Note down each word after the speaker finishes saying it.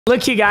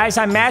Look, you guys,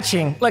 I'm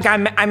matching. Look,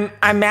 I'm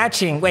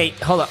matching. Wait,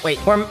 hold up.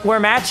 Wait, we're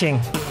matching.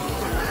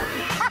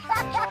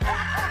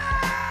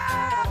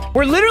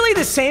 We're literally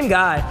the same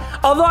guy.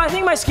 Although I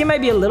think my skin might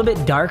be a little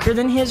bit darker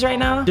than his right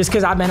now, just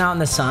because I've been out in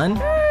the sun.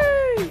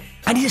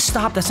 I need to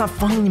stop. That's not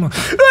funny anymore.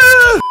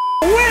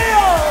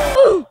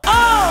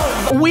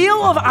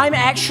 Wheel of I'm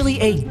actually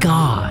a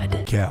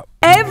god. Yeah.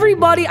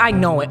 Everybody, I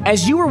know it.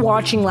 As you were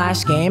watching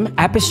last game,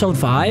 episode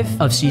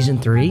 5 of season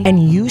 3,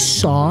 and you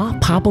saw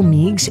Papa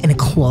Meegs in a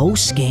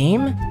close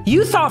game,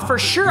 you thought for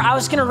sure I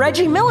was gonna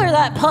Reggie Miller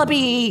that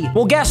puppy.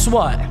 Well, guess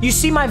what? You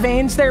see my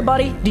veins there,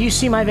 buddy? Do you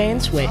see my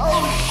veins? Wait.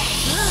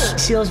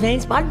 See those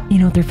veins, bud? You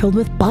know what they're filled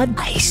with, bud?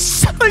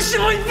 Ice. I see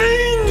my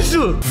veins.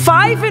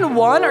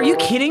 5-1? Are you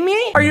kidding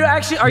me?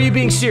 Are you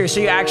being serious?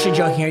 Are you actually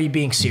joking? Are you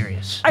being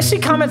serious? I see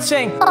comments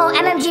saying, oh,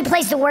 MMG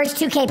plays the worst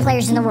 2K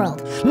players in the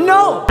world.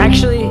 No!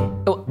 Actually,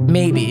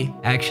 maybe,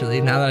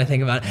 actually, now that I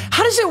think about it.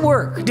 How does it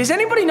work? Does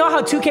anybody know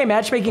how 2K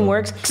matchmaking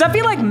works? Because I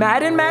feel like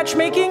Madden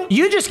matchmaking,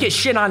 you just get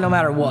shit on no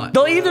matter what.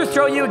 They'll either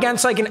throw you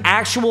against like an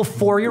actual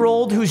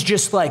 4-year-old who's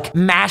just like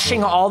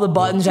mashing all the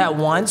buttons at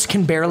once,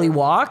 can barely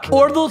walk,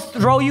 or they'll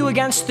throw you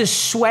against the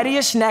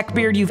sweatiest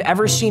neckbeard you've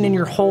ever seen in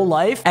your whole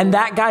life, and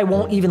that guy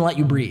won't even let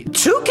you breathe.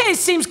 2K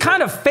seems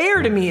kind of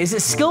fair to me. Is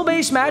it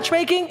skill-based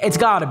matchmaking? It's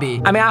gotta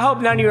be. I mean, I hope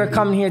none of you are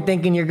coming here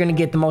thinking you're gonna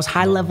get the most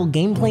high-level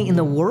gameplay in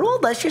the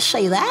world. Let's just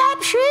say that.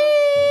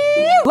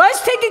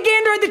 Let's take a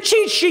gander at the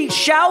cheat sheet,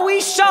 shall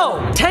we?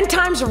 So, 10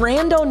 times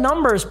rando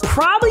numbers.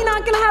 Probably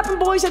not gonna happen,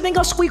 boys. I think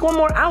I'll squeak one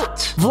more out.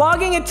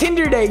 Vlogging a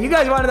Tinder date. You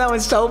guys wanted that one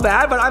so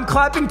bad, but I'm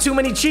clapping too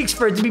many cheeks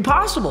for it to be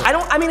possible.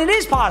 I mean, it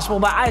is possible,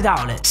 but I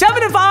doubt it.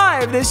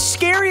 7-5, the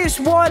scariest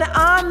one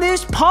on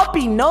this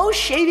puppy. No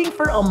shaving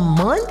for a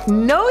month?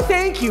 No,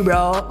 thank you,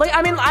 bro. Like,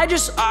 I mean, I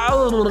just...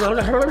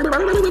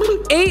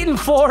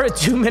 8-4, a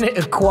 2-minute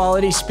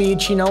equality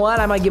speech. You know what?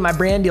 I might get my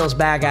brand deals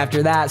back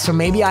after that, so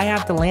maybe I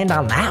have to land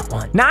on that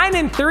one.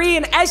 9-3,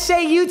 an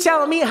SAU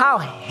telling me how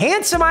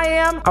handsome I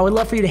am. I would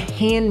love for you to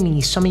hand me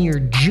some of your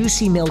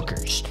juicy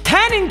milkers.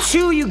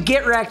 10-2, you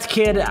get wrecked,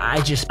 kid.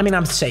 I mean,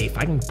 I'm safe.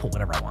 I can put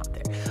whatever I want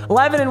there.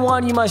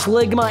 11-1, you must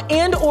ligma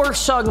and or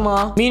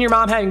sugma. Me and your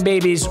mom having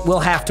babies will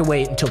have to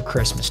wait until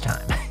Christmas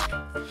time.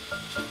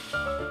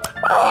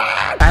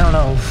 I don't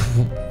know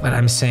what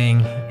I'm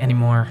saying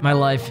anymore. My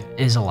life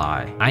is a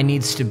lie. I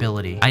need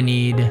stability. I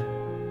need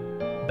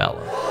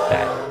Bella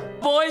back.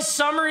 Boys,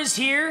 summer is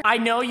here. I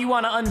know you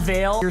want to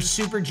unveil your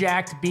super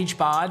jacked beach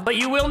bod, but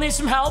you will need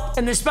some help.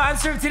 And the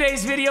sponsor of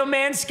today's video,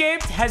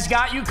 Manscaped, has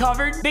got you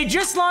covered. They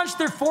just launched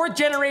their 4th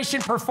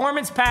generation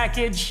performance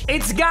package.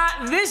 It's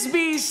got this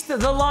beast, the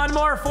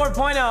Lawnmower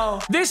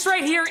 4.0. This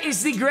right here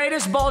is the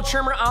greatest ball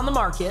trimmer on the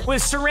market,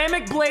 with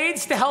ceramic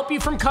blades to help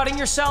you from cutting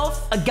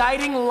yourself, a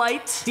guiding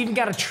light, it's even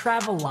got a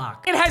travel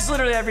lock. It has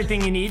literally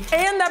everything you need.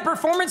 And that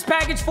performance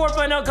package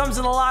 4.0 comes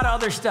with a lot of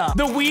other stuff.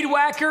 The Weed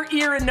Whacker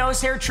ear and nose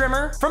hair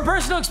trimmer. From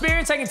personal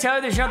experience, I can tell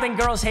you there's nothing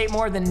girls hate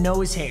more than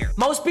nose hair.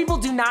 Most people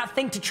do not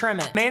think to trim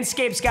it.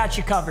 Manscaped's got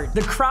you covered.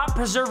 The Crop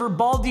Preserver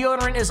Ball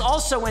Deodorant is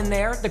also in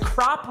there, the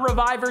Crop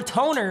Reviver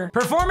Toner,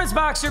 performance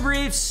boxer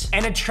briefs,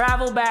 and a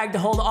travel bag to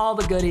hold all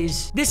the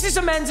goodies. This is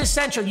a men's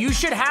essential. You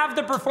should have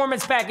the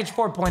Performance Package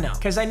 4.0,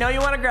 because I know you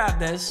want to grab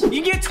this.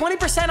 You can get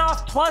 20%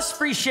 off plus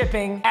free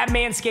shipping at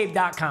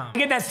manscaped.com.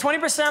 Again, that's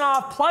 20%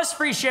 off plus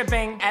free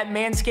shipping at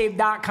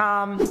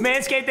manscaped.com.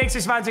 Manscaped, thanks for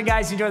sponsoring,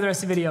 guys. Enjoy the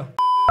rest of the video.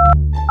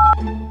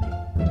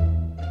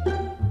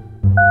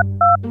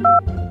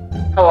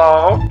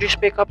 Hello? Could you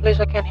speak up, please?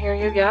 I can't hear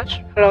you. Yes?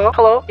 Hello?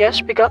 Hello? Yes,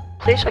 speak up,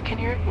 please. I can't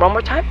hear you. One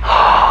more time.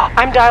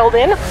 I'm dialed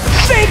in.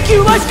 Thank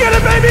you. Let's get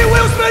it, baby.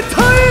 Wheel spin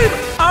time.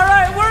 All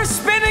right, we're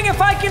spinning. If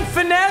I can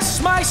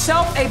finesse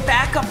myself a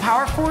backup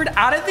power forward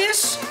out of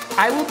this,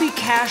 I will be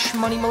Cash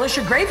Money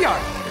Militia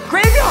Graveyard.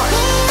 Graveyard!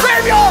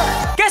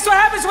 Graveyard! Guess what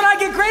happens when I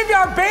get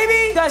Graveyard,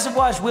 baby? You guys have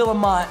watched Wheel of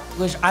Mutt,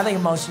 which I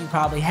think most of you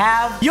probably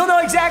have. You'll know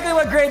exactly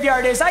what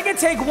Graveyard is. I can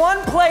take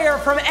one player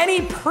from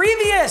any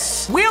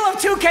previous Wheel of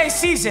 2K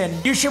season.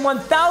 You should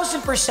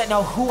 1000%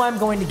 know who I'm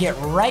going to get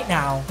right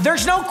now.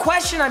 There's no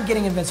question I'm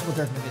getting Invincible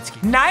Dirk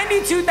Nowitzki.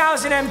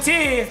 92,000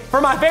 MT for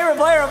my favorite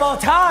player of all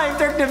time,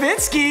 Dirk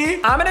Nowitzki.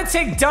 I'm gonna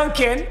take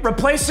Duncan,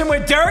 replace him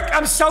with Dirk.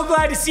 I'm so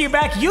glad to see you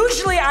back.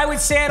 Usually I would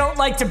say I don't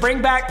like to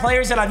bring back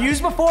players that I've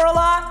used before a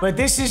lot, but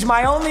this is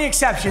my only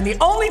exception. The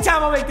only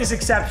time I'll make this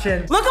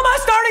exception. Look at my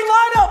starting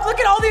lineup. Look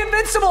at all the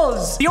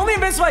Invincibles. The only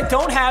Invincible I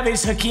don't have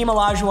is Hakeem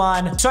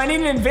Olajuwon, so I need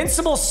an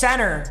Invincible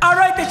center. All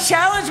right, the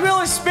challenge wheel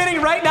is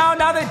spinning right now.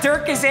 Now that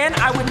Dirk is in,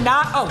 I would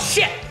not, oh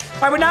shit.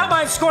 I would not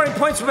mind scoring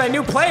points with my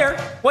new player.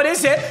 What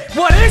is it?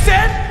 What is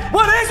it?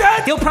 What is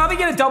it? He'll probably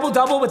get a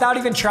double-double without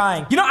even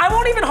trying. You know, I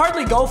won't even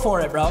hardly go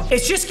for it, bro.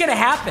 It's just gonna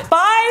happen.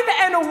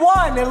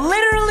 5-1,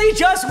 literally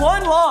just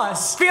one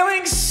loss.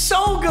 Feeling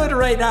so good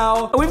right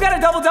now. We've got a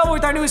double-double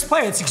with our newest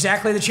player. It's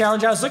exactly the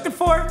challenge I was looking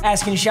for.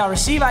 Asking you shall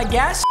receive, I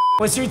guess.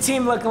 What's your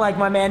team looking like,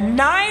 my man?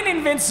 9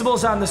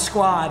 Invincibles on the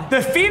squad.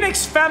 The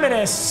Phoenix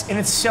Feminists, and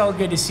it's so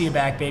good to see you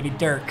back, baby.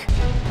 Dirk.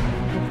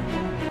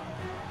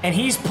 And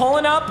he's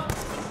pulling up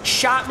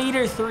Shot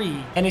meter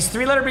 3, and his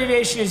 3-letter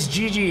abbreviation is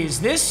GG's.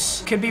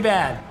 This could be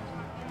bad.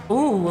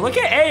 Ooh, look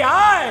at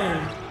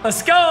AI.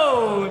 Let's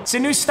go. It's a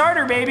new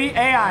starter, baby.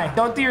 AI.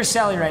 Don't do your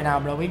celly right now,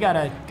 bro. We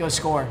gotta go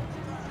score.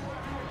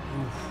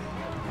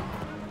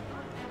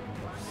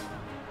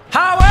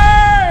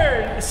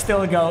 Howard!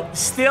 Still a goat.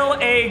 Still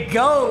a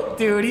goat,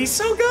 dude. He's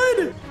so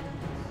good.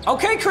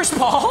 Okay, Chris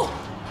Paul.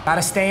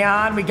 Gotta stay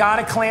on. We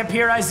gotta clamp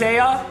here,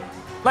 Isaiah.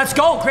 Let's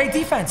go. Great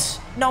defense.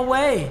 No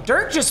way.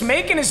 Dirk just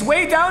making his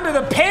way down to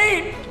the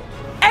paint.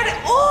 And,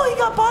 oh, he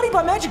got bodied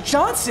by Magic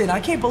Johnson.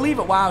 I can't believe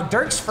it. Wow,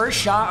 Dirk's first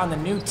shot on the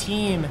new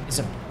team is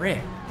a brick.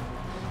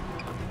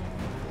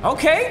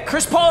 Okay,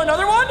 Chris Paul,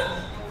 another one.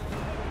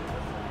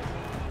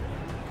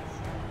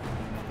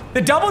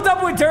 The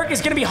double-double with Dirk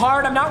is going to be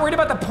hard. I'm not worried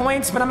about the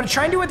points, but I'm going to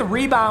try and do it with the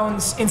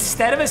rebounds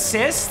instead of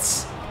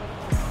assists.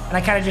 And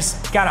I kind of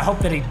just got to hope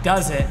that he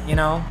does it, you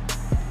know?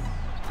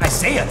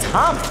 Isaiah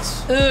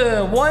Thomas.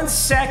 1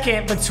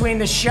 second between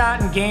the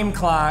shot and game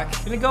clock.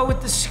 Gonna go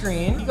with the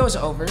screen. He goes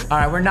over. All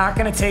right, we're not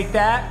gonna take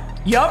that.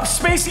 Yup,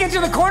 spacing into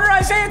the corner,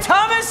 Isaiah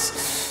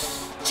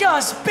Thomas.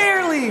 Just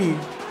barely.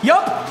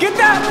 Yup, get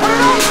that. Put it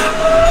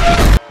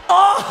up.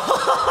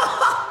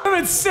 Oh,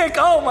 it's sick.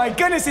 Oh my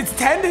goodness, it's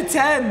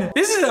 10-10.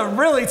 This is a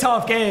really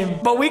tough game,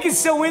 but we can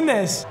still win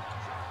this.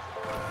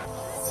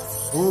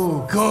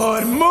 Ooh,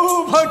 good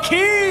move,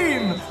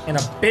 Hakeem! And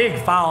a big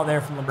foul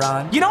there from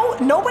LeBron. You know,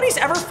 nobody's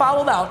ever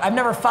fouled out. I've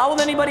never fouled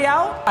anybody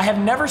out. I have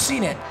never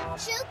seen it.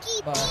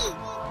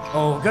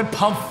 Oh, good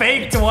pump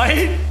fake,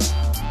 Dwight.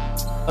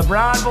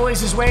 LeBron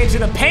bullies his way into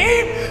the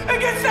paint and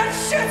gets that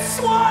shit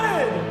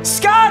swatted.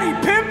 Scottie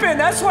Pippen,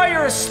 that's why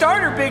you're a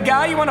starter, big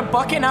guy. You want a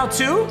bucket now,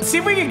 too? Let's see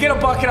if we can get a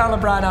bucket on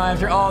LeBron now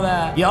after all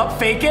that. Yup,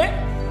 fake it.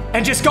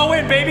 And just go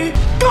in, baby.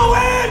 Go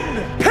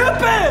in!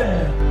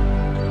 Pippen!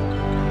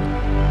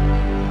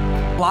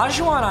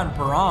 Olajuwon on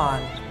Braun.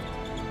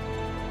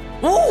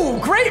 Ooh,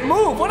 great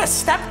move. What a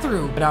step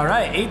through. But all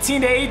right,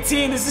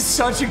 18-18. This is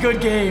such a good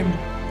game.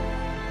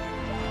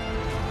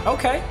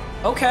 Okay,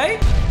 okay.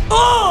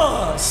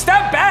 Oh,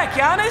 step back,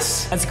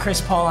 Giannis. That's Chris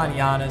Paul on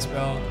Giannis,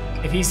 bro.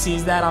 If he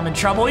sees that, I'm in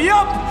trouble.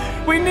 Yup,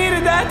 we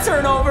needed that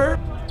turnover.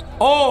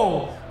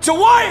 Oh,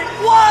 Dwight,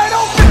 wide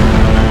open.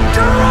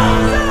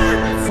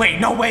 Wait,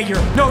 no way,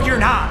 you're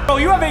not. Oh,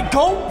 you have a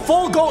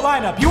full GOAT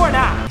lineup. You are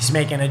not. He's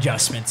making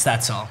adjustments,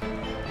 that's all.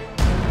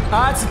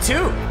 It's a 2.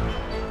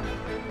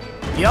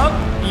 Yup.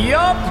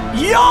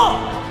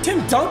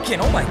 Tim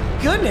Duncan, oh my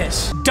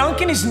goodness.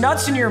 Dunking his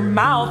nuts in your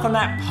mouth on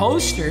that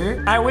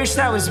poster. I wish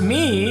that was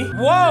me.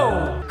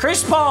 Whoa,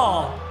 Chris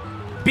Paul,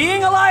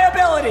 being a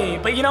liability.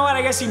 But you know what,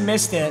 I guess he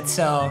missed it,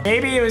 so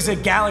maybe it was a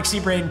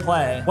galaxy brain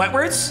play.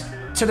 Wetwards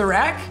to the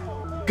rack,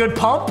 good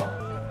pump.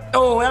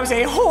 Oh, that was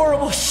a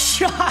horrible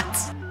shot.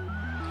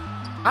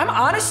 I'm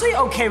honestly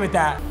okay with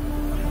that.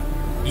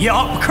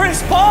 Yup,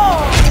 Chris Paul.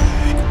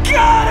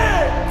 Got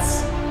it!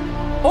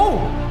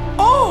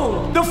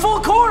 Oh, the full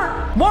court.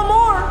 One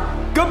more.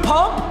 Good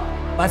pump.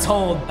 Let's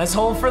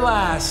hold for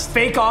last.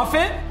 Fake off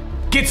it.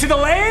 Get to the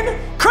lane.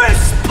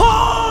 Chris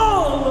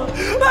Paul!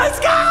 Let's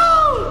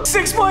go!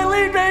 6-point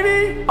lead,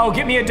 baby. Oh,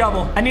 get me a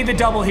double. I need the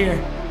double here.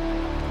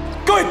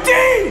 Good D!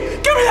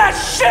 Give me that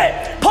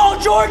shit! Paul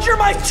George, you're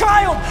my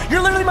child.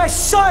 You're literally my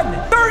son.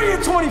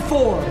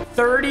 30-24.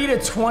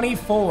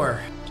 30-24.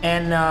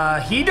 And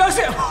he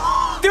doesn't...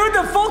 Dude,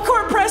 the full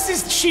court press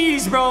is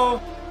cheese,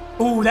 bro.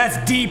 Ooh, that's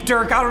deep,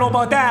 Dirk. I don't know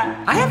about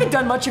that. I haven't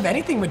done much of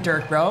anything with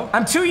Dirk, bro.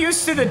 I'm too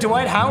used to the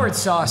Dwight Howard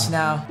sauce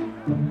now.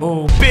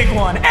 Ooh, big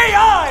one.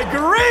 AI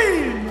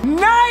Green!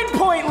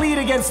 9-point lead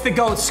against the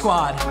GOAT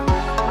squad.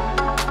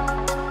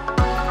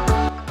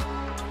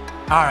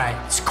 All right,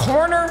 it's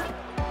corner.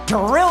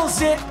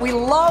 Drills it. We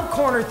love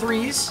corner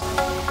threes.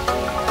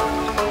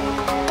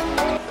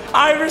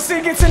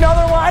 Iverson gets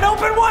another wide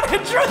open one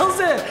and drills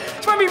it.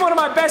 This might be one of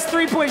my best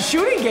three-point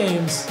shooting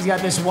games. He's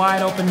got this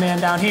wide open man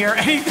down here,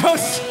 and he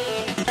throws...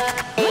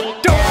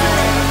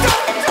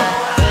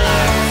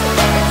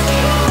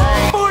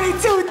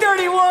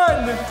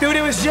 42-31. Dude,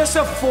 it was just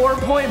a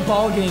 4-point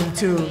ball game,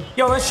 too.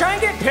 Yo, let's try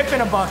and get Pippen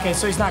a bucket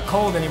so he's not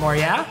cold anymore,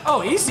 yeah?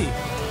 Oh, easy.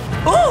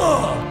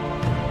 Oh!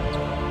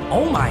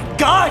 Oh, my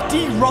God,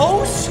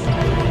 D-Rose?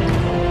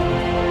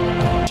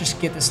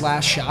 Just get this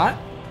last shot.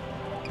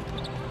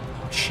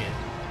 Shit.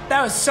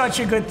 That was such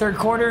a good third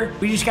quarter.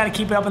 We just got to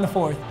keep it up in the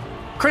fourth.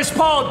 Chris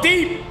Paul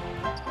deep.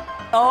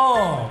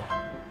 Oh.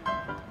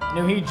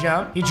 Knew he'd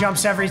jump. He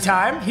jumps every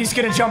time. He's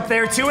going to jump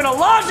there too, and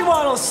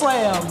Olajuwon will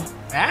slam.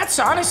 That's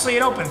honestly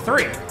an open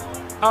 3.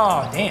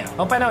 Oh, damn.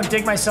 Hope I don't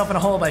dig myself in a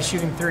hole by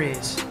shooting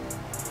threes.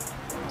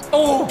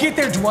 Oh, get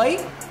there,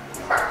 Dwight.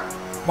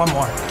 One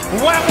more.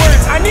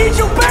 Wetwards, I need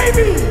you,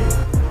 baby.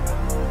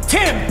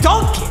 Tim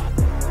Duncan.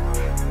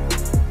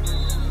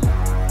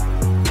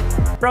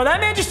 Bro, that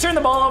man just turned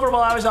the ball over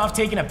while I was off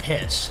taking a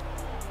piss.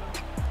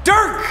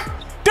 Dirk!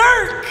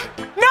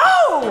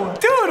 No!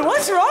 Dude,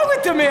 what's wrong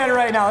with the man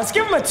right now? Let's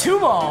give him a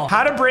 2-ball.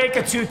 How to break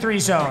a 2-3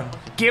 zone.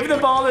 Give the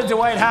ball to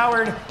Dwight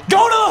Howard.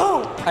 Go to the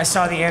hoop! I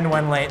saw the end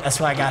one late. That's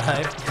why I got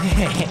hyped.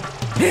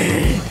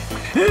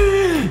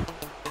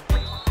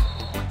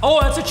 Oh,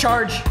 that's a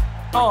charge.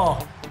 Oh.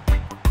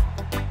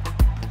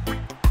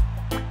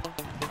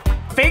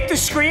 Fake the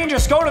screen,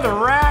 just go to the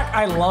rack.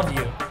 I love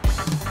you.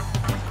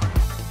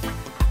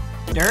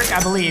 Dirk,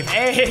 I believe.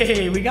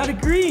 Hey, we got a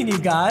green, you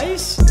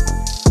guys.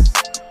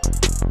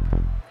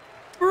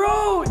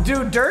 Bro,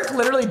 dude, Dirk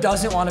literally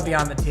doesn't want to be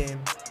on the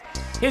team.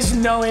 He has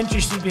no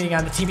interest in being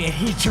on the team, and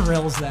he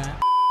drills that.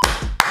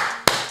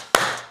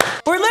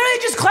 We're literally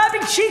just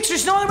clapping cheeks.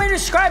 There's no other way to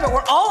describe it.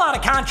 We're all out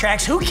of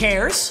contracts. Who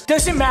cares?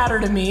 Doesn't matter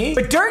to me.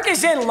 But Dirk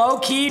is in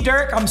low-key.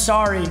 Dirk, I'm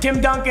sorry.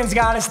 Tim Duncan's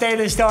got to stay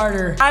the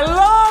starter. I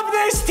love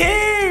this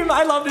team.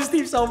 I love this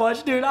team so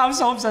much, dude. I'm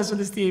so obsessed with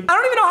this team. I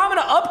don't even know how I'm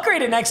going to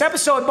upgrade it next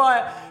episode,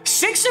 but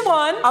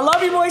 6-1. I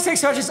love you, boys.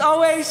 Thanks so much as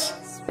always.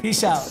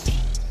 Peace out.